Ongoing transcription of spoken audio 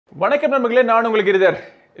வணக்கம் நண்பர்களே, நான் உங்களுக்கு கிரிதர்.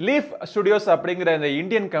 லீஃப் ஸ்டுடியோஸ் அப்படிங்கிற இந்த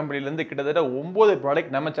இந்தியன் கம்பெனிலேருந்து கிட்டத்தட்ட 9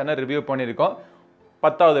 ப்ராடக்ட் நம்ம சேனல் ரிவ்யூ பண்ணியிருக்கோம்.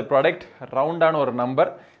 10வது ப்ராடக்ட் ரவுண்டான ஒரு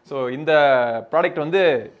நம்பர். ஸோ இந்த ப்ராடக்ட் வந்து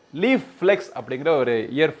லீஃப் ஃப்ளெக்ஸ் அப்படிங்கிற ஒரு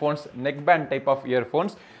earphones, neck band type of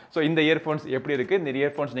earphones. So இந்த இயர்ஃபோன்ஸ் எப்படி இருக்குது, இந்த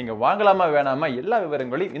இயர்ஃபோன்ஸ் நீங்கள் வாங்கலாமா வேணாமா, எல்லா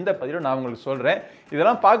விவரங்களையும் இந்த பதிவில் நான் உங்களுக்கு சொல்கிறேன்.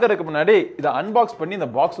 இதெல்லாம் பார்க்கறதுக்கு முன்னாடி இதை அன்பாக்ஸ் பண்ணி இந்த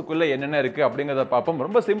பாக்ஸுக்குள்ளே என்னென்ன இருக்குது அப்படிங்கிறத பார்ப்போம்.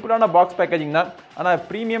 ரொம்ப சிம்பிளான பாக்ஸ் பேக்கேஜிங் தான், ஆனால்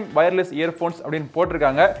ப்ரீமியம் வயர்லெஸ் இயர்ஃபோன்ஸ் அப்படின்னு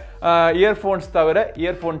போட்டிருக்காங்க. இயர்ஃபோன்ஸ் தவிர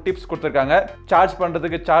இயர்ஃபோன் டிப்ஸ் கொடுத்துருக்காங்க. சார்ஜ்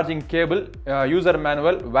பண்ணுறதுக்கு charging cable, user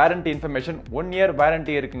manual, warranty information, 1 year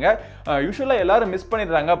warranty இருக்குங்க. யூஸ்வலாக எல்லாரும் மிஸ்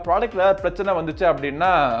பண்ணிடுறாங்க, ப்ராடக்ட்டில் பிரச்சனை வந்துச்சு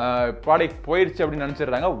அப்படின்னா ப்ராடக்ட் போயிடுச்சு அப்படின்னு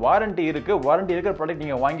நினச்சிடுறாங்க. வாரண்டி இருக்குது, வாரண்டி இருக்கிற ப்ராடக்ட்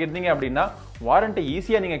நீங்கள் வாங்கியிருந்தீங்க அப்படின்னா வாரண்டி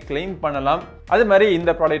ஈஸியாக நீங்கள் கிளைம் பண்ணலாம். அது மாதிரி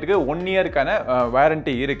இந்த ப்ராடக்ட்டுக்கு 1 இயருக்கான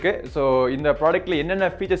வாரண்டி இருக்குது. ஸோ இந்த ப்ராடக்ட்டில் என்னென்ன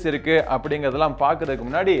ஃபீச்சர்ஸ் இருக்குது அப்படிங்கிறதெல்லாம் பார்க்குறதுக்கு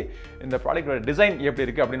முன்னாடி இந்த ப்ராடக்டோட டிசைன் எப்படி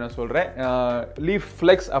இருக்குது அப்படின்னு நான் சொல்கிறேன். லீஃப்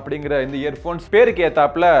ஃப்ளெக்ஸ் அப்படிங்கிற இந்த இயர்ஃபோன்ஸ் பேருக்கு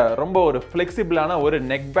ஏற்றாப்புல ரொம்ப ஒரு ஃப்ளெக்சிபிளான ஒரு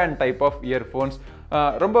neck band type of earphones.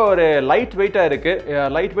 ரொம்ப ஒரு லைட் வெயிட்டாக இருக்குது.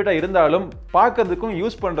 லைட் வெயிட்டாக இருந்தாலும் பார்க்கறதுக்கும்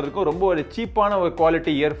யூஸ் பண்ணுறதுக்கும் ரொம்ப ஒரு சீப்பான ஒரு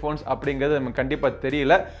குவாலிட்டி இயர்ஃபோன்ஸ் அப்படிங்கிறது நமக்கு கண்டிப்பாக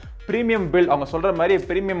தெரியல. ப்ரீமியம் பில்ட், அவங்க சொல்கிற மாதிரி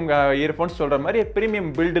ப்ரீமியம் இயர்ஃபோன்ஸ் சொல்கிற மாதிரி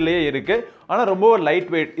ப்ரீமியம் பில்டுலேயே இருக்குது. ஆனால் ரொம்ப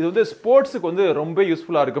லைட் வெயிட். இது வந்து ஸ்போர்ட்ஸுக்கு வந்து ரொம்ப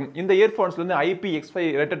யூஸ்ஃபுல்லாக இருக்கும். இந்த இயர்ஃபோன்ஸில் வந்து IPX5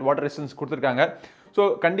 ரேட்டட் வாட்டர் ரெசிஸ்டன்ஸ் கொடுத்துருக்காங்க. ஸோ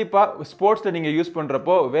கண்டிப்பாக ஸ்போர்ட்ஸில் நீங்கள் யூஸ்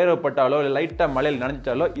பண்ணுறப்போ வேறுபட்டாலோ இல்லை லைட்டாக மழையில்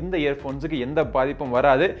நனைஞ்சிட்டாலோ இந்த இயர்ஃபோன்ஸுக்கு எந்த பாதிப்பும்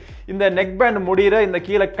வராது. இந்த நெக் பேண்ட் முடிகிற இந்த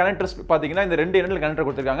கீழே கனெக்டர்ஸ் பார்த்தீங்கன்னா இந்த 2 எண்டில் கனெக்டர்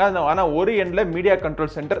கொடுத்துருக்காங்க. ஆனால் ஒரு எண்டில் மீடியா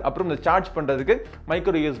கண்ட்ரோல் சென்டர், அப்புறம் இந்த சார்ஜ் பண்ணுறதுக்கு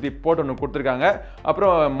மைக்ரோ USB போர்ட் ஒன்று கொடுத்துருக்காங்க.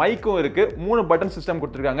 அப்புறம் மைக்கும் இருக்குது. 3 பட்டன் சிஸ்டம்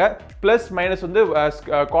கொடுத்துருக்காங்க. ப்ளஸ் மைனஸ் வந்து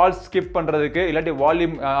கால் ஸ்கிப் பண்ணுறதுக்கு, இல்லாட்டி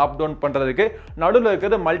வால்யூம் அப் டவுன் பண்ணுறதுக்கு. நடுவில்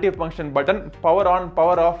இருக்கிறது multi function button, power on,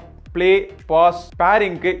 power of, play, pass,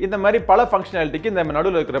 பேரிங்க்கு, இந்த மாதிரி பல ஃபங்க்ஷனாலிட்டிக்கு இந்த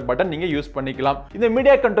நடுவில் இருக்கிற பட்டன் நீங்கள் யூஸ் பண்ணிக்கலாம். இந்த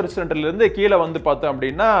மீடியா கண்ட்ரோல் சென்டர்லேருந்து கீழே வந்து பார்த்தோம்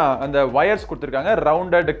அப்படின்னா அந்த வயர்ஸ் கொடுத்துருக்காங்க,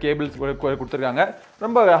 ரவுண்டட் கேபிள்ஸ் கொடுத்துருக்காங்க.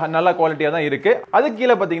 ரொம்ப நல்ல குவாலிட்டியாக தான் இருக்குது. அதுக்கு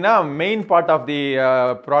கீழே பார்த்தீங்கன்னா main part of the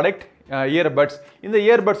product earbuds. இந்த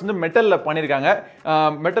இயர்பட்ஸ் வந்து மெட்டலில் பண்ணியிருக்காங்க.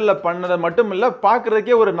 மெட்டலில் பண்ணது மட்டும் இல்லை,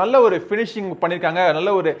 பார்க்குறதுக்கே ஒரு நல்ல ஒரு ஃபினிஷிங் பண்ணியிருக்காங்க. நல்ல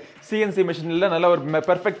ஒரு CNC மிஷினில் நல்ல ஒரு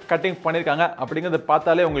பெர்ஃபெக்ட் கட்டிங் பண்ணியிருக்காங்க அப்படிங்கிறத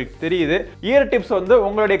பார்த்தாலே உங்களுக்கு தெரியுது. இயர் டிப்ஸ் வந்து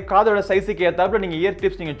உங்களுடைய காதோட சைஸுக்கு ஏற்றாப்புல நீங்கள் இயர்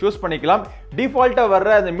டிப்ஸ் நீங்கள் சூஸ் பண்ணிக்கலாம். டிஃபால்ட்டாக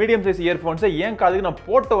வர்ற அந்த மீடியம் சைஸ் இயர்ஃபோன்ஸை என் காதுக்கு நான்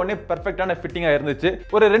போட்ட உடனே பெர்ஃபெக்டான ஃபிட்டிங்காக இருந்துச்சு.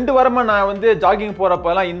 ஒரு 2 வாரமாக நான் வந்து ஜாகிங்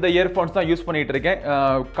போகிறப்பெல்லாம் இந்த இயர்ஃபோன்ஸ் தான் யூஸ் பண்ணிகிட்டு இருக்கேன்.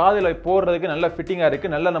 காதில் போடுறதுக்கு நல்ல ஃபிட்டிங்காக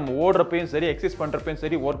இருக்குது. நல்லா நம்ம ஓடுறப்பையும் சரி, எக்ஸசைஸ் பண்ணுறப்பையும்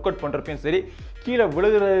சரி, ஒர்க் அவுட் பண்ணுறப்பையும் சரி, கீழே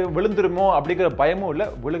விழுந்துருமோ அப்படிங்கிற பயமும் இல்லை,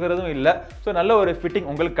 விழுகிறதும் இல்லை. ஸோ நல்ல ஒரு ஃபிட்டிங்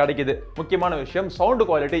உங்களுக்கு கிடைக்குது. முக்கியமான விஷயம் சவுண்டு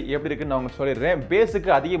குவாலிட்டி எப்படி இருக்குன்னு நான் உங்களுக்கு சொல்லிடுறேன்.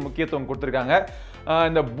 பேஸுக்கு அதிக முக்கியத்துவம் கொடுத்துருக்காங்க.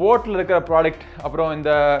 இந்த போட்டில் இருக்கிற ப்ராடக்ட், அப்புறம்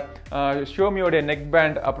இந்த ஷியோமியோடைய நெக்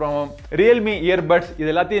பேண்ட், அப்புறம் ரியல்மி இயர்பட்ஸ்,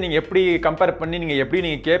 இது எல்லாத்தையும் நீங்கள் எப்படி கம்பேர் பண்ணி நீங்கள் எப்படி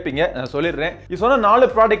நீங்கள் கேட்பீங்க நான் சொல்லிடுறேன். இது சொன்ன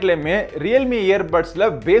 4 ப்ராடக்ட்லையுமே ரியல்மி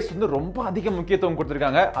இயர்பட்ஸில் பேஸ் வந்து ரொம்ப அதிக முக்கியத்துவம்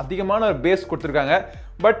கொடுத்துருக்காங்க. அதிகமான பேஸ் கொடுத்துருக்காங்க.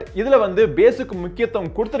 பட் இதில் வந்து பேஸுக்கு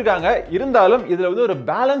முக்கியத்துவம் கொடுத்துருக்காங்க, இருந்தாலும் இதில் வந்து ஒரு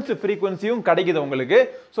பேலன்ஸ்டு ஃப்ரீக்வன்சியும் கிடைக்குது உங்களுக்கு.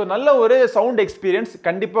 ஸோ நல்ல ஒரு சவுண்ட் எக்ஸ்பீரியன்ஸ்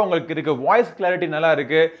கண்டிப்பாக உங்களுக்கு இருக்குது. வாய்ஸ் கிளாரிட்டி நல்லா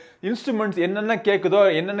இருக்குது. இன்ஸ்ட்ருமெண்ட்ஸ் என்னென்ன கேட்குதோ,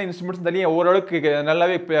 என்னென்ன இன்ஸ்ட்ருமெண்ட்ஸ் தனியாக ஓரளவுக்கு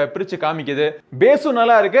நல்லாவே பிரித்து காமிக்குது. பேஸும்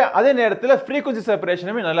நல்லா இருக்குது, அதே நேரத்தில் ஃப்ரீக்வன்சி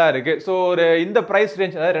செப்பரேஷனுமே நல்லா இருக்குது. ஸோ ஒரு இந்த ப்ரைஸ்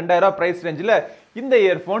ரேஞ்ச், அதாவது 2000 ப்ரைஸ் ரேஞ்சில் இந்த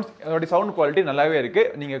இயர்ஃபோன்ஸ் அதோட சவுண்ட் குவாலிட்டி நல்லாவே இருக்குது.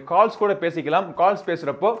 நீங்கள் கால்ஸ் கூட பேசிக்கலாம். கால்ஸ்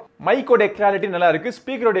பேசுகிறப்போ மைக்கோடைய கிளாரிட்டி நல்லா இருக்குது,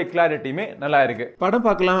 ஸ்பீக்கருடைய கிளாரிட்டியுமே நல்லா இருக்குது. படம்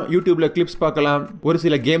பார்க்கலாம், யூடியூப்ல கிளிப்ஸ் பார்க்கலாம், ஒரு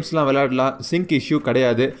சில கேம்ஸ்லாம் விளையாடலாம், சிங்க் இஷ்யூ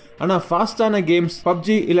கிடையாது. ஆனால் ஃபாஸ்டான கேம்ஸ்,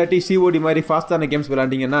 பப்ஜி இல்லாட்டி COD மாதிரி ஃபாஸ்டான கேம்ஸ்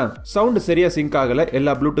விளையாண்டிங்கன்னா சவுண்ட் சரியாக சிங்க் ஆகலை,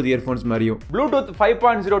 எல்லா ப்ளூடூத் இயர்ஃபோன்ஸ் மாதிரியும். ப்ளூடூத்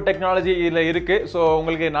 5.0 டெக்னாலஜி இதில் இருக்குது. ஸோ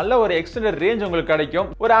உங்களுக்கு நல்ல ஒரு எக்ஸ்டெண்டட் ரேஞ்ச் உங்களுக்கு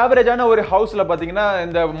கிடைக்கும். ஒரு ஆவரேஜான ஒரு ஹவுஸில் பார்த்தீங்கன்னா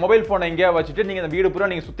இந்த மொபைல் ஃபோனை எங்கேயா வச்சுட்டு நீங்கள் இந்த வீடு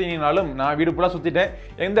பூரா நீங்கள் சுற்றினீங்கனாலும், நான் வீடு பூரா சுற்றிட்டேன்,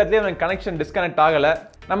 எந்த இடத்துலையும் எனக்கு கனெக்ஷன் டிஸ்கனெக்ட் ஆகலை.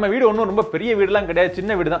 நம்ம வீடு ஒன்றும் ரொம்ப பெரிய வீடுலாம் கிடையாது,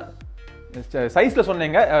 சின்ன வீடு தான். சைஸில்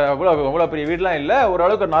சொன்னீங்க, அவ்வளோ பெரிய வீடுலாம் இல்லை,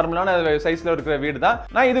 ஓரளவுக்கு நார்மலான சைஸில் இருக்கிற வீடு தான்.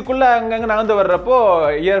 நான் இதுக்குள்ளே அங்கங்கே நகர்ந்து வர்றப்போ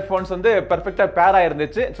இயர்ஃபோன்ஸ் வந்து பெர்ஃபெக்டாக பேராக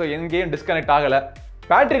இருந்துச்சு. ஸோ எங்கேயும் டிஸ்கனெக்ட் ஆகலை.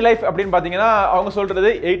 பேட்டரி லைஃப் அப்படின்னு பார்த்தீங்கன்னா அவங்க சொல்கிறது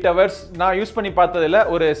 8 ஹவர்ஸ். நான் யூஸ் பண்ணி பார்த்ததில்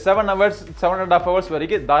ஒரு 7 ஹவர்ஸ், 7.5 ஹவர்ஸ்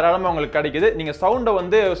வரைக்கும் தாராளமாக உங்களுக்கு கிடைக்குது. நீங்கள்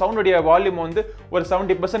சவுண்டுடைய வால்யூம் வந்து ஒரு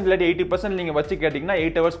 70% இல்லாட்டி 80% நீங்கள் வச்சு கேட்டிங்கன்னா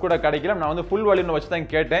 8 ஹவர்ஸ் கூட கிடைக்கலாம். நான் வந்து ஃபுல் வால்யூம் வச்சு தான்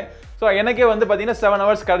கேட்டேன். ஸோ எனக்கே வந்து பார்த்தீங்கன்னா 7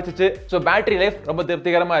 ஹவர்ஸ் கிடச்சிச்சு. ஸோ பேட்டரி லைஃப் ரொம்ப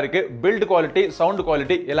திருப்திகரமாக இருக்குது. பில்ட் குவாலிட்டி, சவுண்டு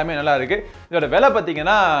குவாலிட்டி எல்லாமே நல்லா இருக்குது. இதோட விலை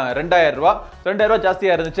பார்த்தீங்கன்னா 2000 ரூபா. 2000 ரூபா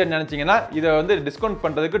ஜாஸ்தியாக இருந்துச்சுன்னு நினச்சிங்கன்னா இதை வந்து டிஸ்கவுண்ட்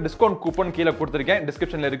பண்ணுறதுக்கு டிஸ்கவுண்ட் கூப்பன் கீழே கொடுத்துருக்கேன்,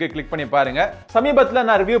 டிஸ்கிரிப்ஷனில் இருக்குது, கிளிக் பண்ணி பாருங்கள். சமீபத்தில்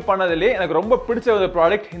நான் ரிவ்யூ பண்ணதிலே எனக்கு ரொம்ப பிடிச்ச ஒரு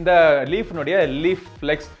ப்ராடக்ட் இந்த லீஃப்னுடைய லீஃப்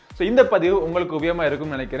ஃப்ளெக்ஸ். ஸோ இந்த பதிவு உங்களுக்கு உபயோகமாக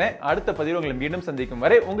இருக்கும்னு நினைக்கிறேன். அடுத்த பதிவு உங்களை மீண்டும் சந்திக்கும்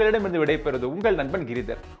வரை உங்களிடமிருந்து விடைபெறுவது உங்கள் நண்பன்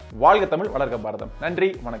கிரிதர். வாழ்க தமிழ், வளர்க பாரதம். நன்றி,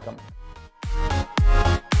 வணக்கம்.